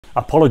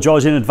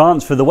Apologise in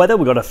advance for the weather.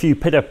 We've got a few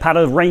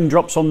pitter-patter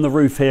raindrops on the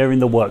roof here in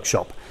the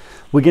workshop.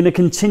 We're going to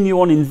continue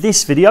on in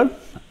this video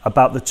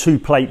about the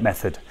two-plate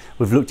method.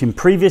 We've looked in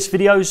previous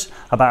videos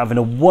about having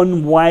a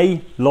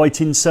one-way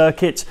lighting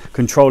circuit,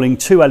 controlling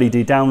two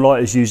LED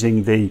downlighters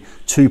using the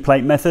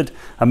two-plate method,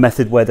 a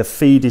method where the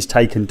feed is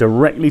taken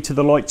directly to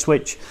the light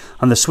switch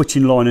and the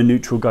switching line and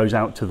neutral goes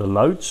out to the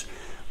loads.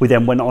 We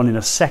then went on in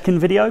a second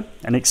video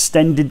and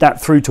extended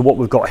that through to what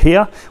we've got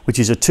here, which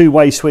is a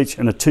two-way switch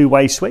and a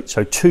two-way switch.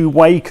 So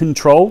two-way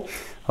control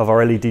of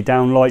our LED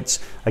downlights,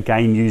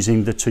 again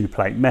using the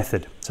two-plate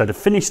method. So to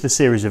finish the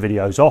series of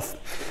videos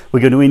off, we're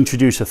going to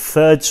introduce a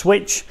third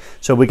switch.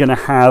 So we're going to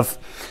have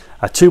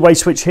a two-way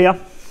switch here,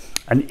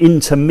 an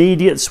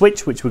intermediate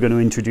switch, which we're going to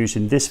introduce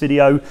in this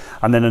video,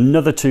 and then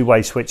another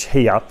two-way switch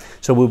here.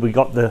 So we've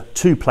got the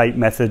two-plate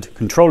method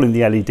controlling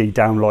the LED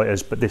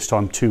downlighters, but this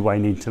time two-way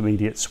and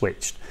intermediate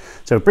switched.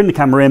 So bring the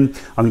camera in.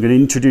 I'm going to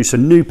introduce a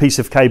new piece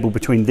of cable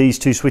between these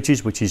two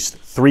switches, which is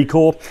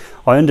 3-core.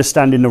 I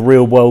understand in the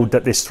real world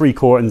that this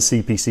 3-core and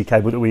CPC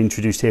cable that we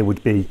introduced here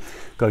would be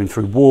going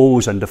through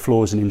walls, under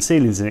floors and in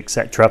ceilings and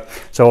etc.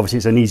 So obviously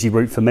it's an easy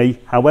route for me.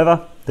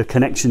 However, the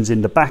connections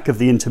in the back of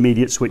the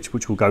intermediate switch,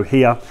 which will go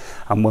here,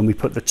 and when we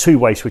put the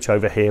two-way switch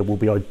over here, will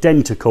be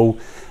identical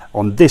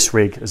on this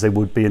rig as they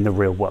would be in the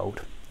real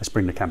world. Let's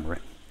bring the camera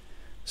in.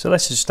 So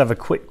let's just have a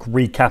quick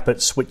recap at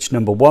switch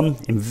number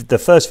 1. In the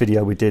first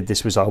video we did,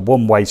 this was our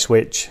one-way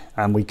switch,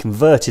 and we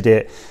converted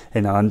it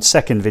in our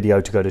second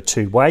video to go to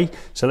two-way.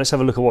 So let's have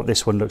a look at what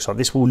this one looks like.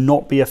 This will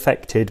not be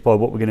affected by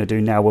what we're going to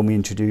do now when we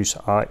introduce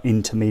our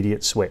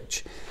intermediate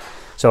switch.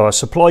 So our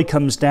supply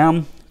comes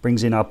down,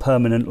 brings in our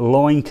permanent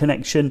line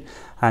connection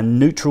and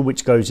neutral,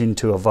 which goes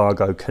into a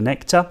Wago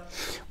connector.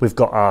 We've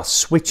got our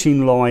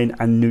switching line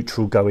and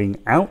neutral going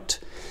out.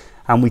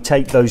 And we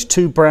take those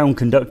two brown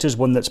conductors,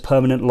 one that's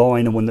permanent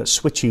line and one that's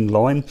switching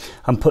line,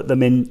 and put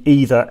them in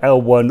either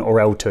L1 or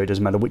L2. It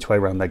doesn't matter which way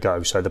around they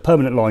go. So the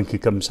permanent line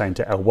could come saying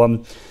to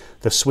L1,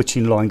 the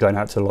switching line going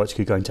out to the lights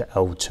could go into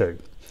L2.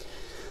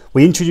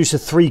 We introduce a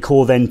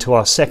 3-core then to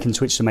our second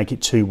switch to make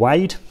it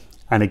two-wayed.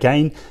 And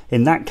again,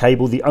 in that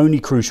cable, the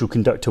only crucial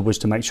conductor was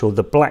to make sure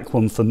the black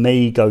one for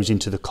me goes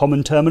into the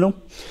common terminal.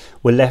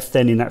 We're left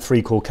then in that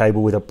 3-core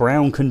cable with a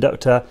brown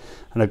conductor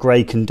and a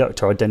grey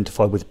conductor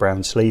identified with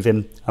brown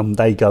sleeving, and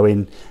they go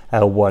in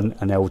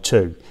L1 and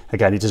L2.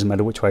 Again, it doesn't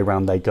matter which way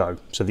around they go.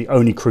 So the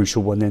only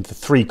crucial one then for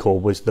 3-core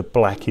was the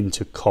black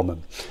into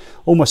common.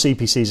 All my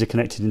CPCs are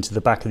connected into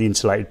the back of the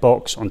insulated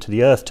box onto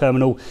the earth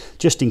terminal,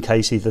 just in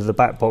case either the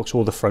back box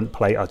or the front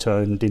plate are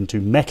turned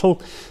into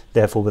metal.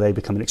 Therefore, they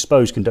become an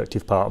exposed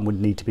conductive part and would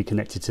need to be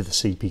connected to the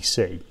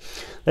CPC.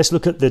 Let's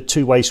look at the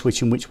two-way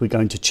switch in which we're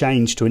going to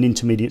change to an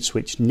intermediate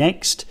switch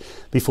next,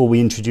 before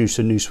we introduce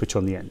a new switch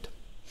on the end.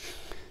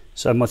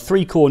 So my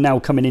 3-core now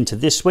coming into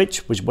this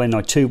switch was when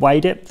I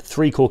two-wayed it. The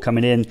 3-core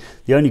coming in,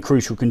 the only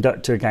crucial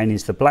conductor again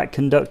is the black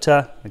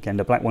conductor. Again,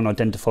 the black one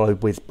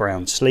identified with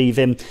brown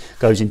sleeving,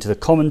 goes into the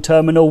common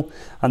terminal,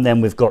 and then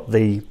we've got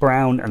the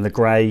brown and the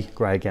grey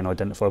again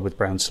identified with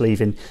brown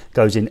sleeving,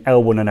 goes in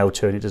L1 and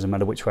L2, and it doesn't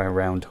matter which way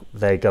around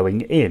they're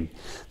going in.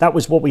 That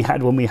was what we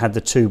had when we had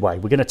the two-way.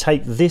 We're going to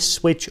take this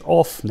switch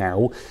off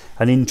now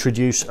and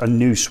introduce a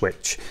new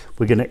switch.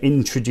 We're going to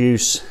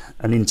introduce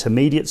an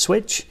intermediate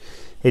switch.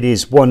 It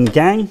is one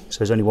gang, so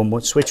there's only one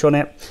switch on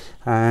it,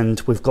 and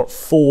we've got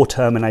 4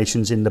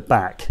 terminations in the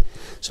back.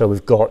 So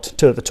we've got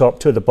 2 at the top,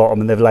 2 at the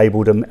bottom, and they've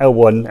labelled them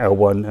L1,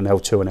 L1, and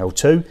L2 and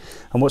L2.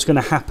 And what's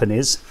going to happen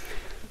is,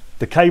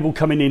 the cable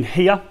coming in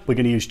here, we're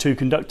going to use 2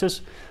 conductors.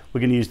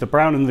 We're going to use the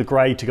brown and the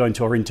grey to go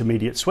into our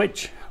intermediate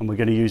switch, and we're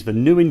going to use the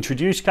new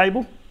introduced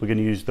cable. We're going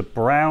to use the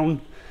brown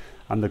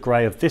and the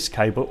grey of this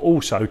cable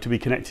also to be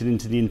connected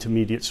into the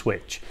intermediate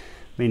switch,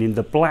 meaning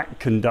the black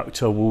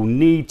conductor will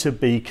need to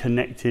be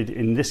connected.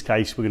 In this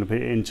case, we're going to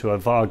put it into a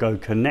Wago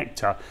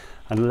connector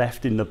and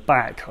left in the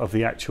back of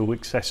the actual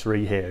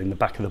accessory here, in the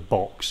back of the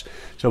box.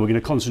 So we're going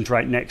to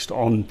concentrate next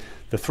on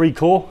the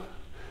 3-core,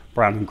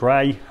 brown and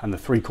grey, and the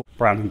 3-core,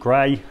 brown and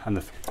grey,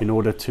 and in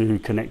order to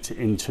connect it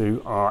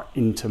into our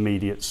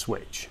intermediate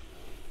switch.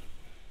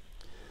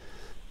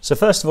 So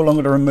first of all, I'm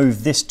going to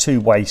remove this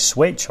two-way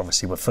switch.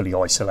 Obviously we're fully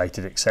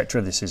isolated,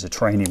 etc. This is a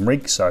training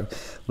rig, so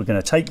we're going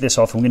to take this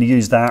off. I'm going to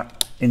use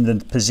that in the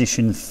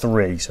position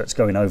 3, so it's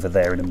going over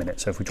there in a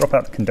minute. So if we drop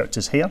out the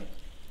conductors here,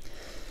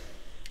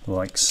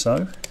 like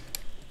so,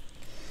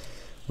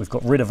 we've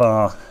got rid of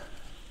our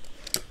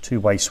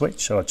two-way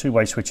switch. So our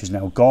two-way switch is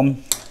now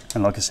gone,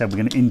 and like I said, we're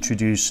going to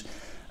introduce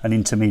an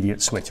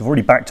intermediate switch. I've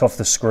already backed off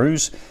the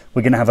screws.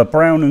 We're going to have a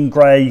brown and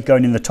grey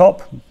going in the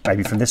top,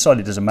 maybe from this side,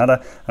 it doesn't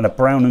matter, and a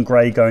brown and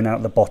grey going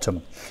out the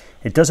bottom.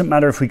 It doesn't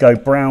matter if we go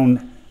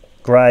brown,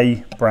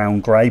 grey,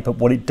 but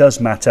what it does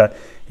matter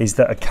is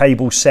that a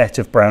cable set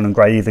of brown and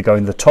grey either go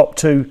in the top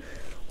 2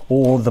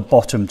 or the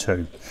bottom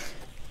 2.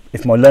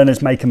 If my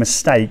learners make a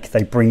mistake,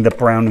 they bring the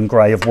brown and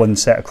grey of one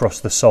set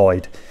across the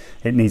side.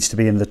 It needs to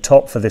be in the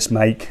top for this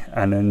make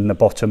and in the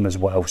bottom as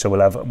well. So we'll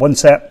have one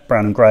set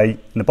brown and grey in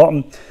the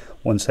bottom,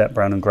 one set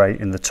brown and grey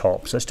in the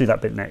top. So let's do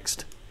that bit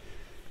next.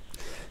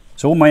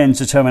 So all my ends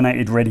are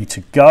terminated, ready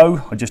to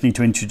go. I just need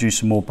to introduce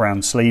some more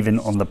brown sleeving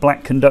on the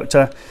black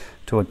conductor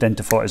to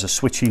identify it as a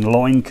switching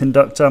line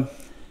conductor,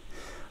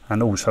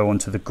 and also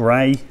onto the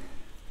grey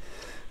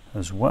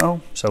as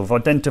well. So I've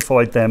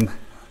identified them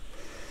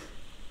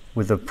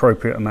with the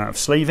appropriate amount of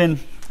sleeving,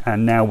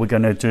 and now we're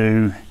going to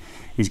do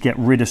is get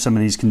rid of some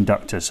of these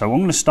conductors. So I'm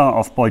going to start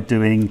off by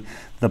doing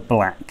the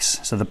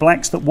blacks. So the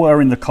blacks that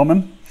were in the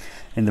common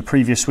in the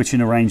previous switching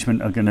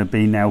arrangement are going to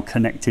be now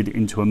connected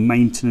into a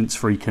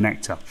maintenance-free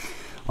connector.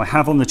 I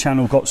have on the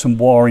channel got some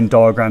wiring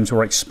diagrams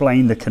where I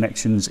explain the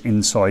connections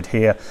inside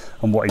here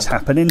and what is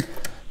happening.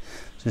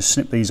 Just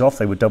snip these off,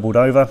 they were doubled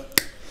over.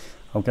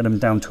 I'll get them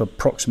down to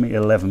approximately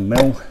 11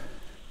 mil. You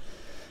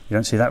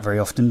don't see that very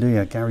often, do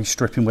you? Gary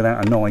stripping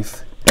without a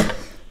knife.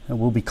 There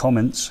will be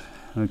comments.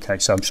 Okay,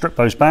 so I've stripped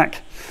those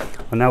back.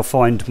 I now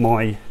find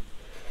my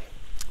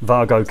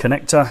Wago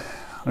connector,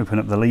 open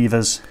up the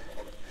levers,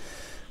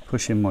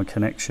 push in my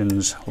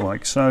connections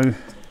like so,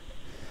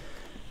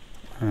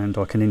 and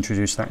I can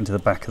introduce that into the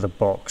back of the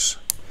box.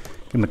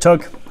 Give them a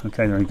tug.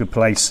 Okay, they're in a good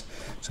place.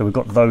 So we've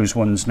got those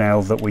ones now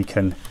that we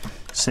can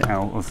sit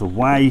out of the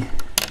way,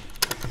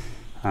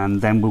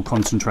 and then we'll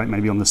concentrate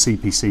maybe on the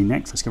CPC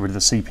next. Let's get rid of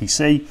the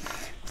CPC.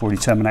 I've already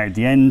terminated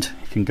the end.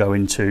 You can go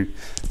into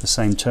the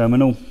same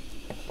terminal.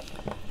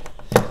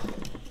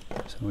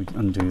 So we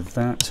undo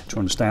that,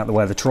 trying to stay out of the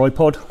way of the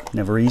tripod.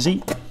 Never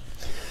easy.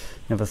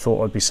 Never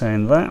thought I'd be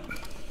saying that.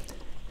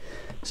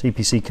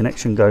 CPC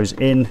connection goes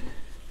in,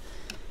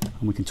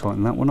 and we can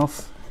tighten that one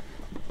off.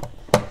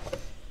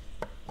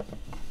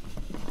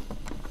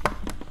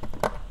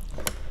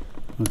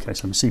 Okay,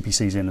 so my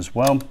CPC's in as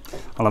well.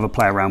 I'll have a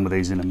play around with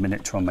these in a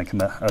minute, try and make them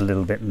a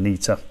little bit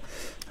neater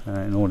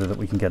in order that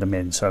we can get them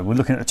in. So we're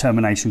looking at the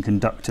termination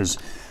conductors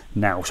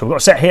now. So we've got a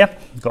set here.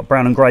 We've got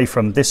brown and grey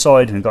from this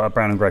side, and we've got a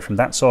brown and grey from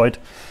that side.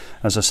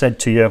 As I said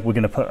to you, we're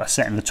going to put a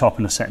set in the top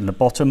and a set in the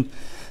bottom.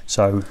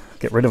 So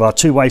get rid of our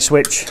two-way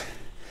switch.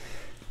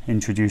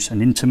 Introduce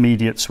an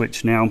intermediate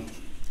switch now.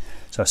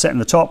 So a set in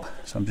the top,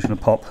 so I'm just going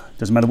to pop,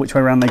 doesn't matter which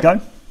way around they go.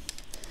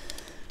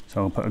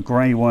 So I'll put a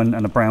grey one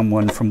and a brown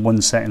one from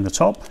one set in the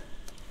top,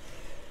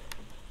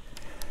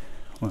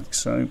 like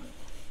so.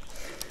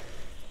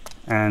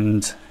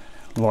 And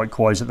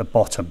likewise at the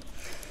bottom.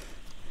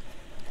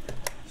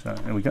 So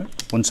there we go,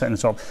 one set in the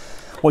top.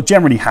 What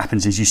generally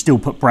happens is you still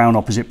put brown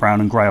opposite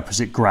brown and grey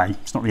opposite grey.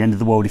 It's not the end of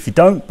the world if you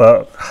don't,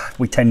 but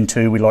we tend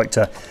to. We like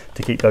to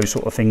keep those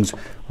sort of things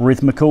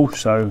rhythmical.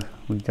 So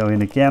we go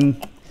in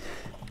again.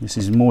 This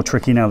is more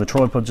tricky now, the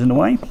tripod's in the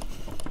way.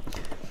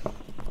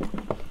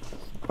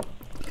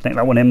 Connect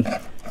that one in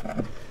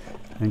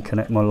and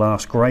connect my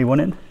last grey one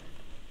in.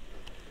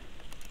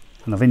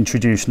 And I've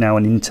introduced now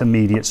an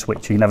intermediate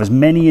switch. You can have as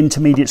many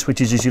intermediate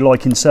switches as you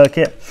like in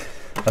circuit,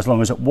 as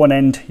long as at one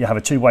end you have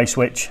a two-way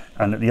switch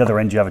and at the other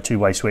end you have a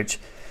two-way switch.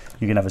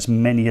 You can have as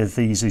many of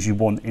these as you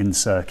want in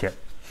circuit.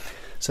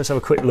 So let's have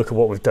a quick look at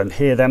what we've done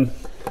here then.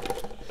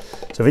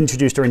 So I've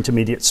introduced our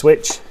intermediate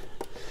switch.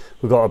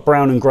 We've got a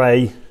brown and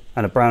grey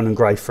and a brown and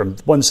grey from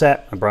one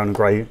set, a brown and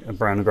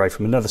grey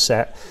from another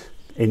set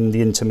in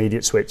the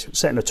intermediate switch,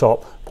 set in the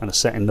top and a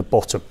set in the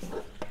bottom.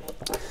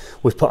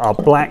 We've put our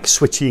black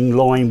switching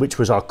line, which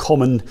was our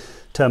common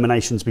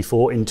terminations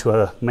before, into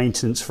a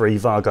maintenance-free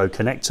Wago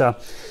connector.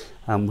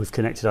 We've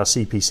connected our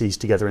CPCs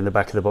together in the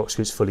back of the box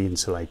because it's fully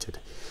insulated.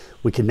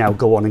 We can now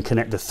go on and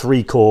connect the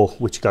 3-core,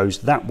 which goes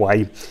that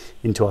way,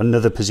 into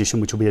another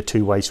position, which will be a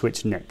two-way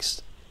switch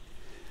next.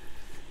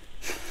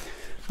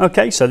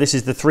 Okay, so this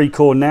is the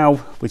 3-core now,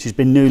 which has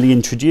been newly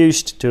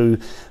introduced to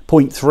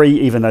 0.3,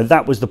 even though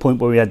that was the point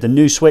where we had the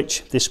new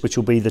switch. This switch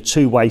will be the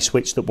two-way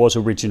switch that was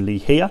originally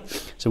here.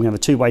 So we have a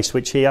two-way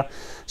switch here.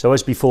 So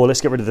as before,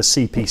 let's get rid of the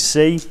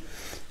CPC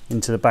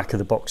into the back of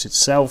the box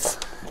itself.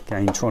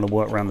 Again, trying to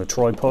work around the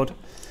tripod.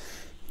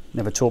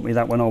 Never taught me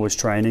that when I was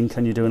training.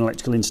 Can you do an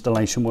electrical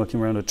installation working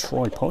around a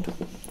tripod?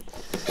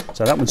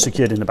 So that one's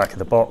secured in the back of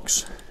the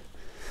box.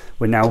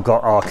 We've now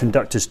got our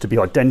conductors to be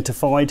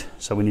identified.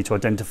 So we need to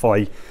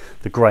identify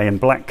the grey and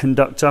black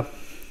conductor.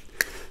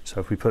 So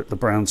if we put the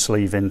brown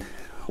sleeve in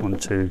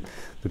onto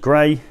the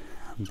grey,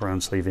 and brown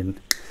sleeve in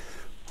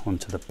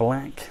onto the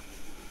black.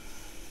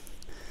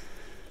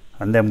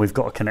 And then we've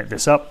got to connect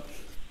this up.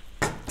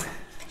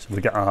 So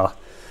we get our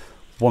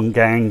one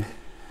gang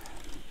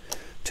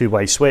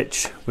two-way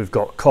switch. We've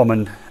got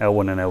common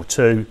L1 and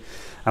L2,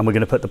 and we're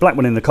going to put the black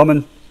one in the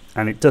common,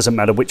 and it doesn't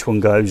matter which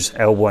one goes,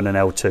 L1 and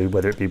L2,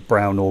 whether it be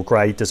brown or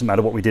grey. It doesn't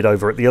matter what we did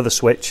over at the other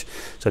switch.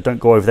 So don't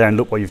go over there and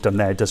look what you've done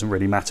there. It doesn't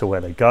really matter where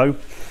they go.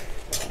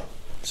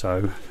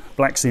 So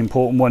black's the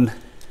important one.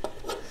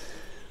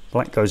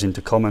 Black goes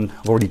into common.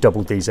 I've already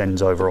doubled these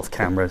ends over off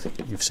camera.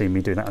 You've seen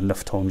me do that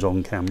enough times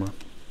on camera.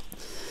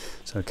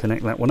 So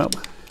connect that one up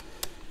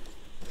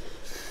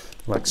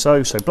like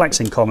so. So black's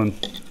in common,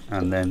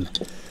 and then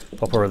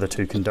pop our other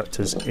two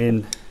conductors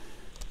in.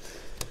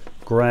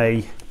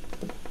 Grey,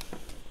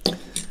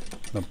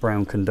 the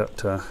brown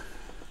conductor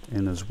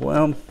in as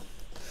well,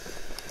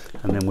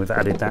 and then we've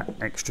added that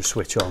extra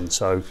switch on.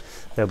 So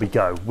there we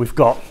go. We've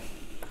got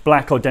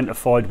black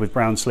identified with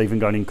brown sleeving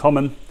going in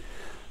common,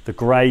 the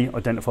grey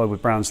identified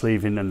with brown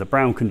sleeving and the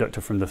brown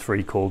conductor from the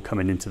 3 core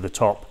coming into the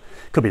top.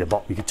 Could be the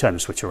bottom. You could turn the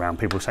switch around.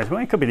 People say,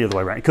 well, it could be the other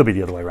way around. It could be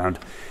the other way around.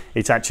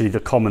 It's actually the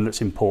common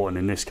that's important,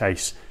 in this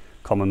case,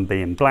 common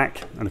being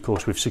black, and of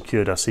course we've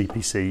secured our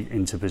CPC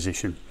into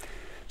position.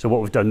 So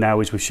what we've done now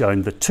is we've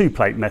shown the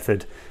 2-plate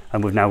method,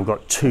 and we've now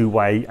got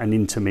 2-way and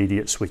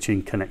intermediate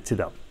switching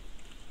connected up.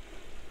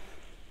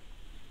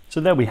 So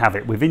there we have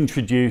it. We've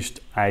introduced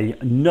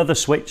another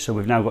switch, so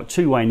we've now got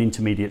 2-way and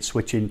intermediate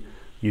switching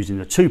using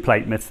the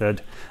 2-plate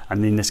method,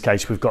 and in this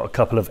case we've got a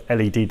couple of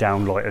LED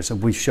downlighters,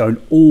 and we've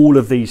shown all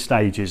of these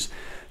stages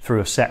through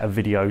a set of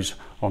videos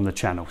on the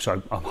channel.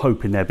 So I'm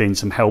hoping there being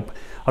some help.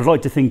 I'd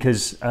like to think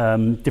as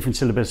different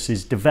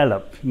syllabuses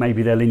develop,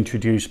 maybe they'll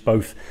introduce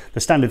both the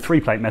standard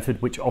 3-plate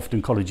method, which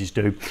often colleges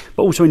do,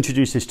 but also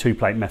introduce this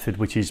 2-plate method,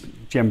 which is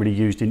generally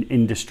used in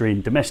industry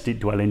and domestic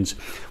dwellings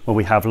where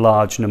we have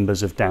large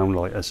numbers of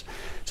downlighters.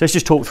 So let's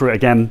just talk through it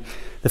again.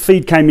 The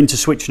feed came into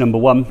switch number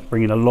 1,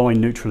 bringing a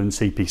line, neutral and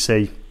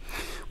CPC.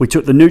 We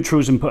took the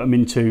neutrals and put them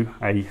into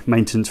a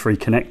maintenance-free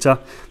connector.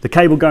 The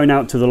cable going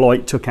out to the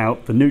light took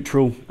out the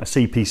neutral, a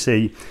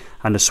CPC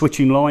and a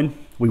switching line.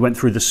 We went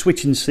through the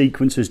switching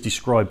sequence as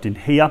described in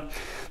here.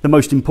 The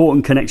most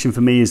important connection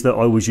for me is that I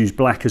always use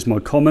black as my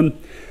common,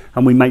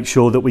 and we make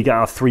sure that we get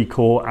our 3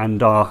 core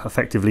and our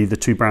effectively the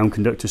 2 brown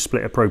conductors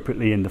split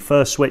appropriately in the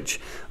first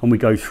switch, and we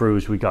go through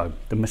as we go.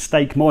 The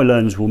mistake my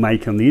learners will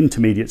make on the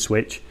intermediate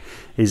switch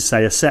is,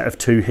 say, a set of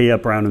 2 here,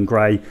 brown and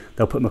grey,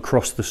 they'll put them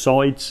across the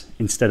sides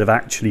instead of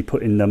actually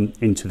putting them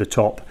into the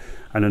top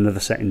and another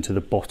set into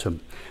the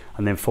bottom.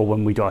 And then for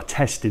when we do our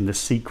testing, the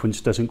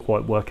sequence doesn't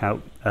quite work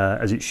out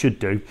as it should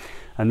do.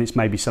 And it's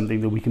maybe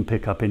something that we can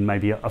pick up in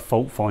maybe a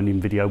fault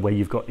finding video where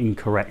you've got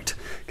incorrect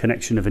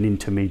connection of an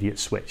intermediate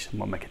switch. I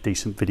might make a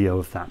decent video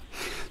of that.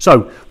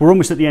 So we're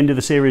almost at the end of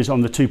the series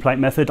on the 2-plate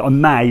method. I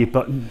may,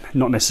 but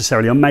not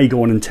necessarily, I may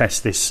go on and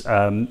test this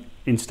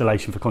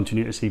installation for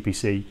continuity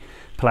CPC,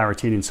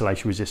 polarity and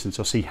insulation resistance.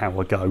 I'll see how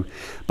I go.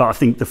 But I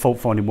think the fault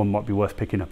finding one might be worth picking up